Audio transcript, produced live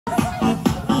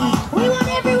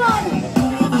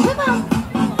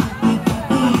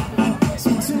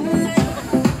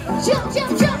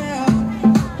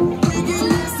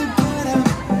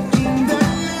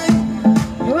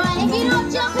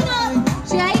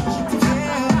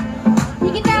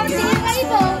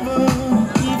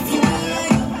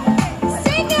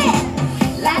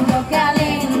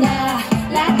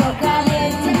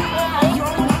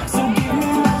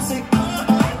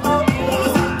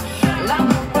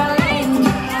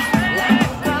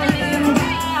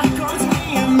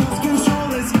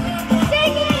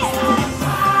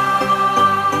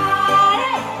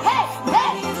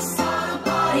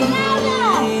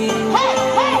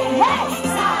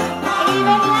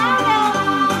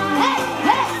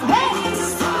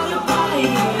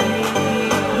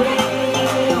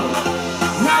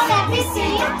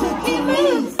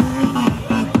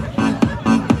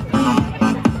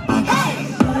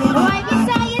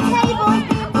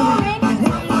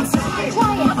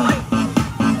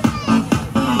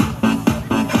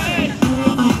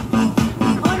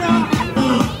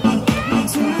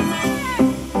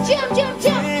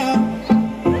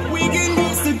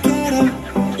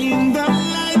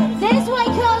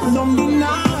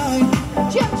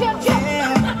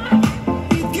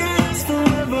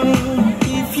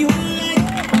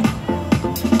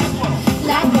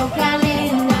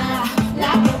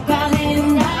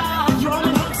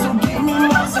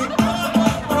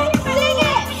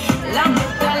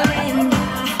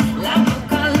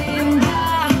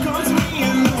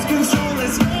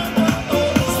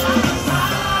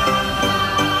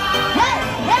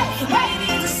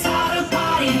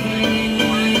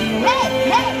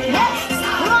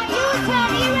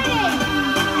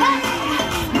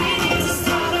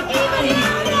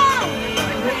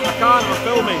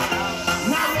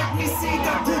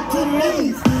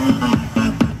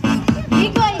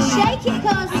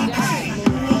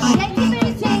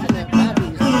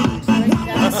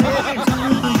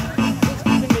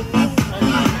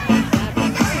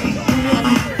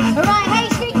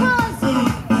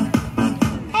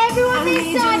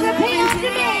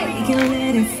can't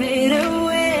let it fade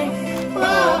away. Whoa,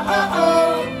 oh,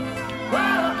 oh.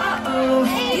 Whoa, oh, oh.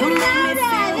 You make me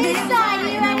feel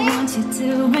divine. I want you to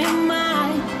be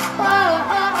mine. Whoa,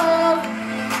 oh, oh.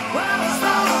 Whoa,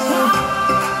 oh, oh.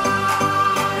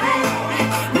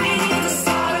 We need to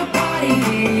start a party.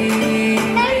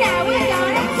 And now we're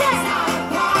gonna dance.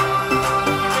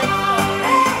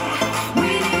 We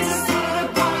need to start a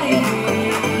party.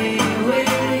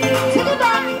 To the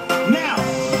back. Now,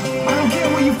 I don't care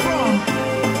where you're from.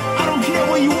 I don't care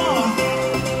where you are.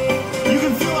 You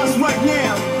can feel us right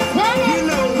now. You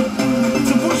know,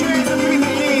 so put your hands up in the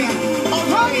air. All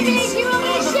the ladies, You want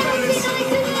me to shout it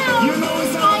nice and loud? you know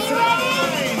it's Are you our ready?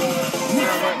 time.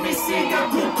 Now let me see that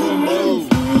cuckoo move.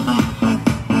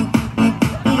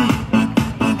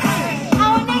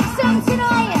 Our next song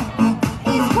tonight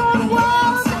is called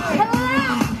World Clap.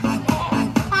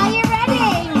 Are you ready?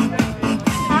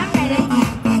 I'm ready.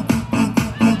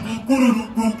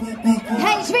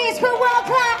 HV is called World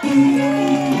Clap.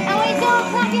 And we don't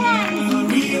clap your hands.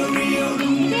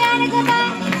 Diana, go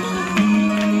back.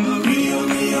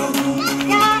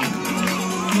 Yeah.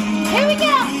 Here we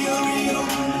go.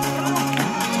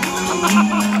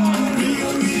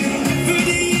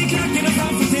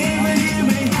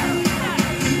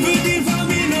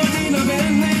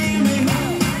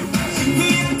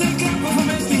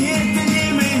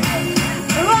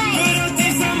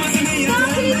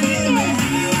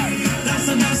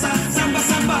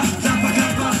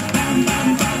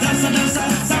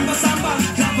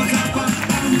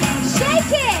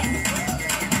 Shake it!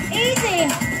 Easy!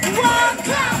 World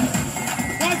Clap!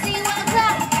 Let's see World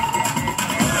Clap!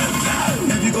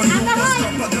 And the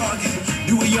height!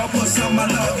 Du och jag på samma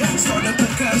lag. Staden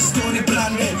kokar, står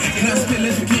ibland. Innan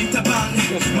spelet knyter band.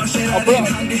 Marscherar in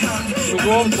hand i hand. We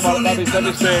go home to my daddy said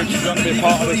this stage, she's going to be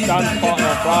part of this dance party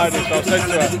on Friday, so I said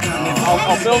to her,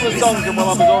 I'll film the songs and we'll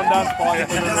have a own dance party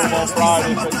for them on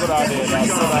Friday, so good idea, that's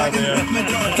a good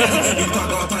idea.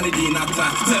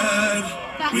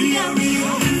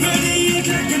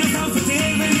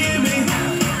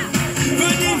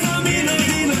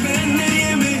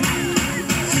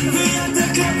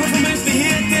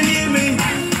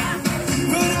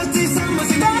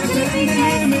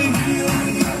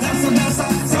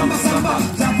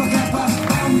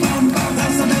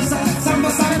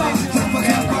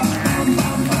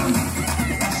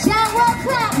 Shout World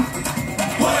Clap!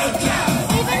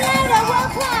 Even louder,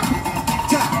 World Clap!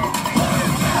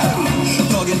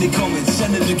 Dagen är kommit,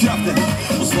 känner du kraften?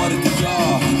 Och svaret är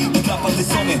ja. Du klappar till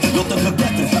sången, låten blir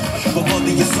bättre. Vad var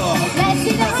det jag sa? Let's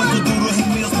see the Passa height! Kodoro, häng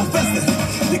med oss på festen.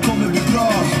 Det kommer bli bra.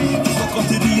 Från Stockholm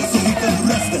till Rio så hittar du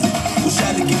resten. Och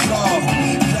kärlek är krav.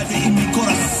 Glädje i min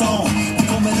corazon. Det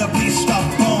kommer att bli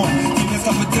stampon.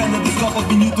 Gemenskap med trender, vi skapar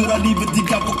vi njuter av livet.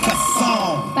 Digga på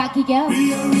kassan. Back you go!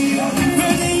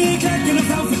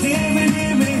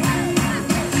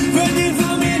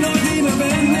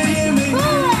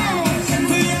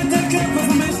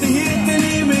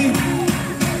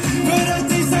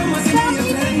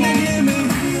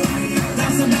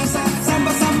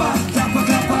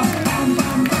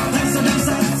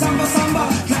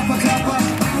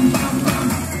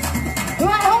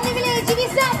 Right, Holy Village, if you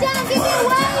sat down, give me a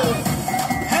wave!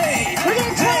 We're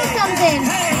going to try something!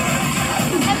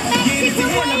 A Mexican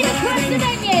wave across the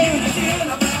venue!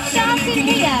 Starting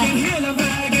here!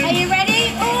 Are you ready?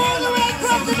 All the way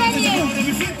across the venue!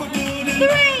 3,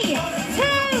 2,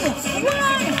 1,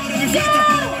 go!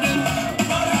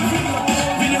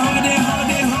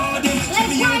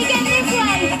 Let's try again this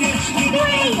way!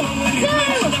 3, 2,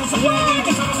 1,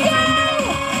 go!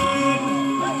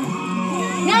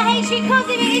 Now, HV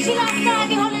Cosy, it is your last night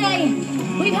of your holiday.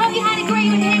 We hope you had a great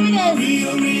one here with us.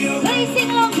 Please sing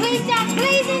along, please dance,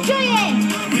 please enjoy it.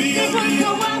 This one's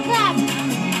called World Clap.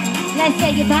 Let's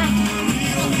take it back.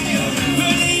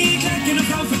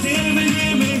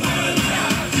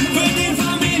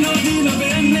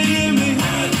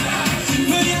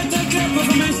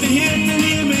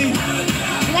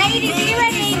 Ladies, are you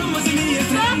ready?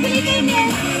 Sparkly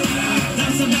fingers.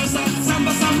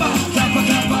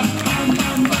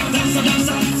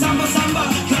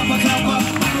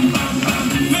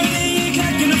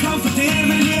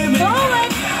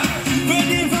 Forward.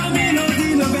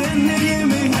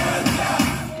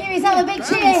 Give yourself a big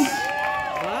cheer.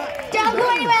 Don't go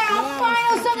anywhere. Our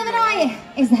final song of the night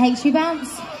is the HV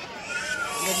Bounce.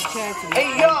 Hey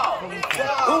y'all,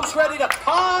 who's ready to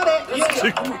party?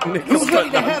 Who's ready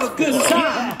to have a good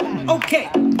time? Okay,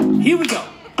 here we go.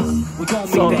 We're gonna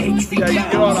make the HV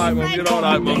bounce. You're alright, Mum. You're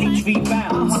alright, Mum. HV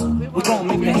bounce. We're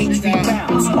gonna make the HV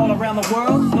bounce all around the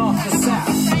world, north to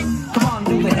south. Come on,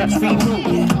 do the HV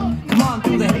move. Come on, do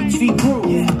do the HV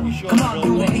groove. Come on,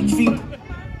 do the HV.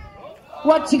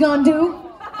 What you gonna do?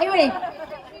 Are you ready?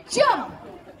 Jump!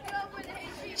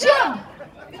 Jump!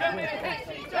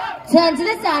 Turn to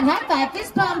the side, high five,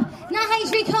 fist pump. Now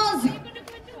HV calls.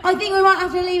 I think we might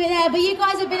have to leave it there, but you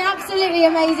guys have been absolutely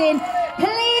amazing.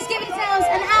 Please give yourselves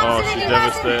an absolutely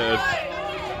devastated.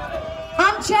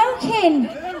 I'm joking.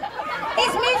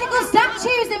 It's musical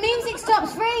statues. The music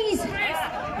stops. Freeze.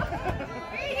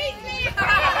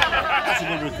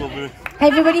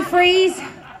 Everybody freeze.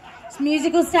 It's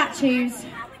musical statues.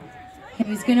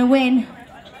 Who's gonna win?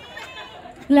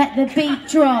 Let the beat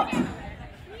drop.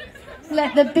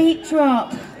 Let the beat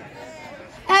drop.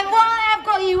 And while I've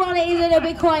got you on, it is a little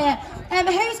bit quiet.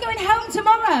 Who's going home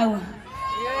tomorrow?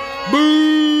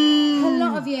 Boo! A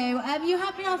lot of you. You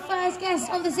have been our first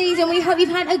guest of the season. We hope you've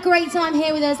had a great time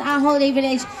here with us at Holiday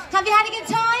Village. Have you had a good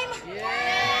time?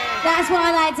 Yeah. That's what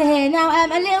I like to hear. Now,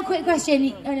 a little quick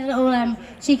question and a little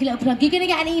cheeky little plug. You're going to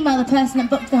get an email, the person that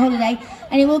booked the holiday,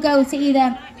 and it will go to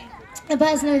either the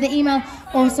person with the email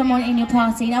or someone in your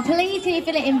party. Now please can you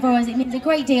fill it in for us, it means a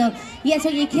great deal. You get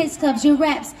all your kids clubs, your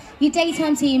reps, your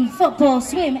daytime team, football,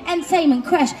 swim, entertainment,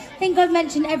 creche. I think I've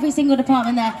mentioned every single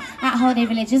department there at Holiday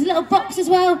Village. There's a little box as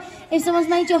well. If someone's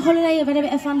made your holiday, you've had a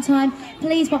bit of fun time,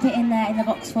 please pop it in there in the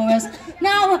box for us.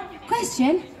 Now,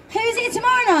 question, who's here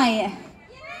tomorrow night?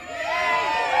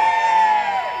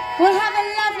 We'll have a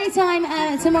lovely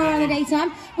time tomorrow in the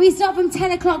daytime. We start from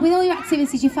 10 o'clock with all your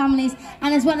activities, your families,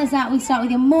 and as well as that, we start with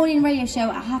your morning radio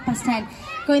show at 10:30,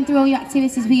 going through all your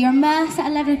activities. We are immersed at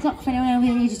 11 o'clock for anyone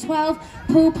over the age of 12,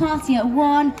 pool party at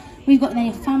 1, we've got then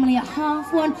your family at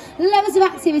 1:30, loads of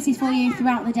activities for you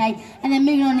throughout the day, and then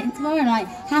moving on into tomorrow night,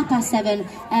 7:30,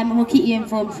 and we'll keep you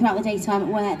informed throughout the daytime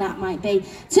where that might be.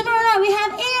 Tomorrow night we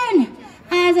have Ian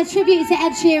as a tribute to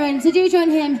Ed Sheeran, so do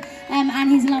join him and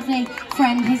his lovely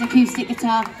friend, his acoustic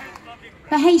guitar.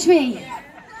 But HV,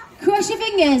 cross your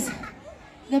fingers,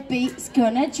 the beat's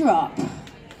gonna drop.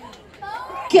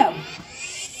 Go.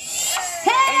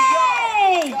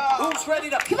 Hey! Who's ready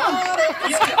to Come on.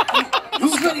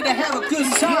 Who's ready to have a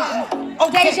good time?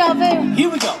 Okay, Deja vu. here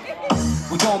we go.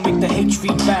 We're gonna make the HV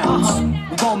bounce.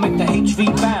 We're gonna make the HV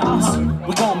bounce.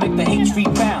 We're gonna make the HV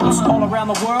bounce. All around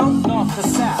the world, north to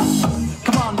south.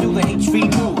 Come on, do the HV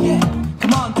move.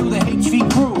 Come on, do the HV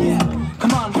groove.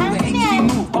 Come on, do the HV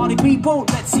move. Party people,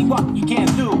 let's see what you can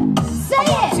do. Say I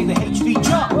wanna it. see the HV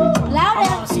jump. Louder. I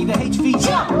wanna see the HV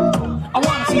jump. I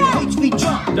wanna see the HV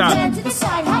jump. Turn Dan, to the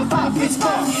side, high five, fist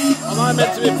bump. am I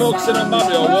meant to be focusing on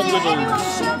Mario or what we doing?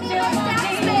 Show me your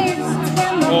dance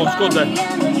moves. Oh, it's good then.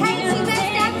 Can you see this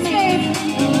dance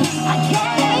move? I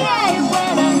can't hear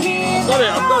it. I've got it,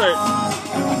 I've got it.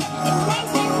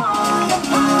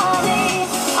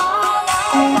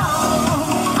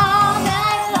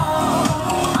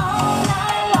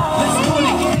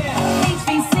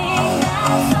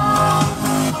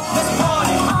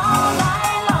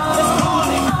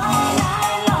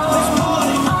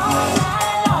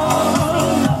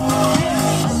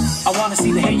 I wanna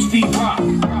see the HV rock.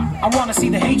 I wanna see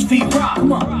the HV rock.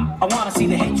 Come on. I wanna see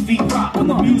the HV rock. When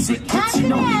the music hits, you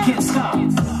know you can't stop.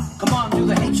 Come on, do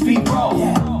the HV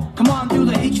roll. Come on, do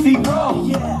the HV roll.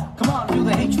 Come on, do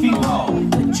the HV roll.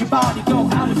 Let your body go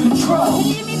out of control. Can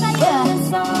you do me a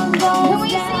favour? Can we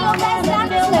see your best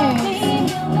dance move?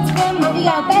 Here we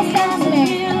go, best dance move.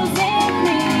 You're so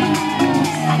good.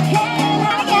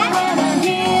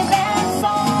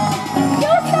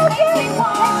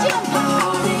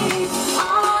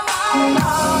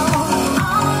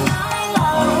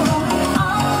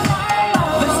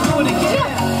 Let's jump. Let's do it again.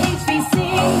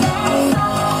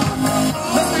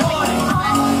 Let's party.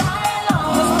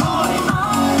 Let's party.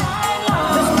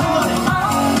 Let's party.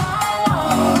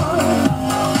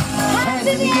 Hands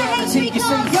in the air, Take it,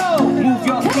 say HV yo. Move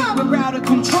your feet, we're out of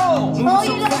control. Move Oh,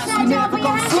 so you gotta fast, stand we up, never put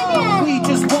your go hands in slow. the air. We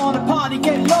just wanna party,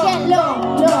 get low. Get low,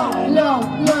 low, low,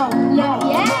 low, low.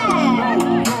 Yeah.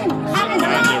 And as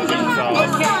loud as you can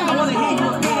this time.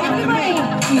 Everybody,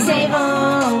 say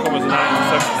oh, Covers 9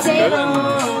 say seconds. oh,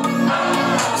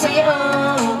 say oh.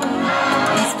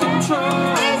 Lose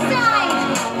control. This side.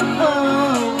 Oh,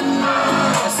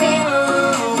 say oh,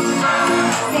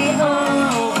 say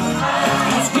oh.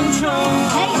 Lose control.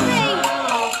 HV.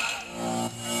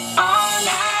 All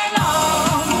night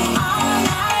long. All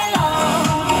night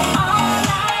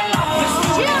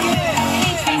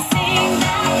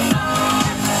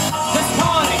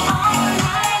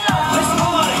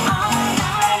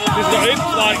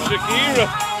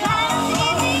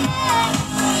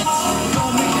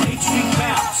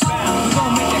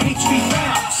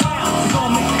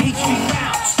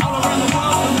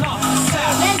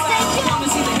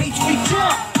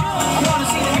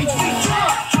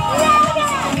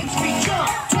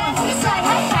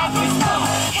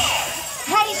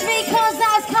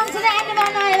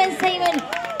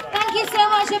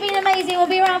amazing. We'll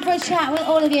be around for a chat with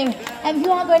all of you. If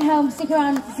you aren't going home, stick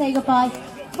around to say goodbye.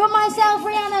 From myself,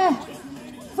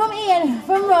 Rihanna, from Ian,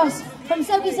 from Ross, from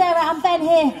Sophie, Sarah, and Ben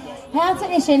here, our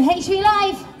technician, HV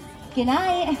Live. Good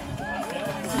night.